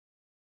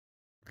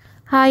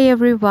Hi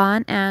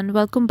everyone and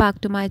welcome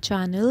back to my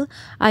channel.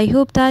 I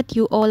hope that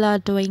you all are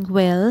doing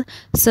well.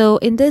 So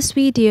in this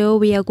video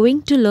we are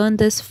going to learn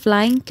this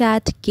flying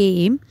cat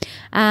game,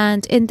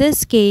 and in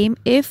this game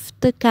if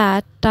the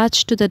cat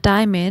touch to the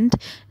diamond,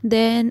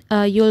 then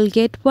you'll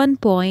get 1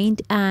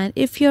 point, and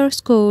if your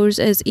scores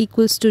is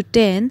equals to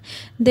 10,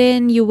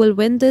 then you will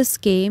win this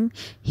game.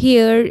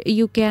 Here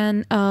you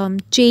can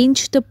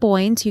change the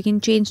points, you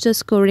can change the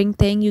scoring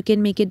thing, you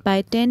can make it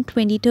by 10,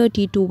 20,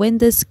 30 to win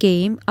this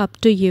game, up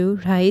to you,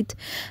 right?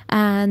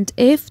 And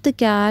if the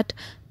cat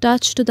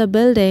touch to the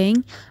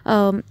building,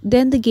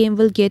 then the game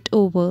will get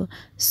over.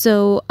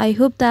 So I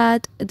hope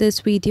that this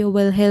video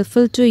will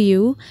helpful to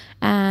you,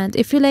 and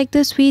if you like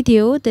this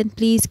video then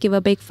please give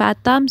a big fat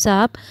thumbs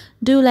up.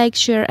 Do like,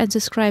 share and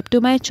subscribe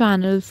to my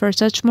channel for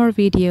such more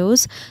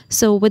videos.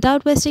 So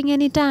without wasting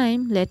any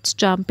time, let's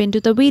jump into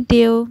the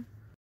video.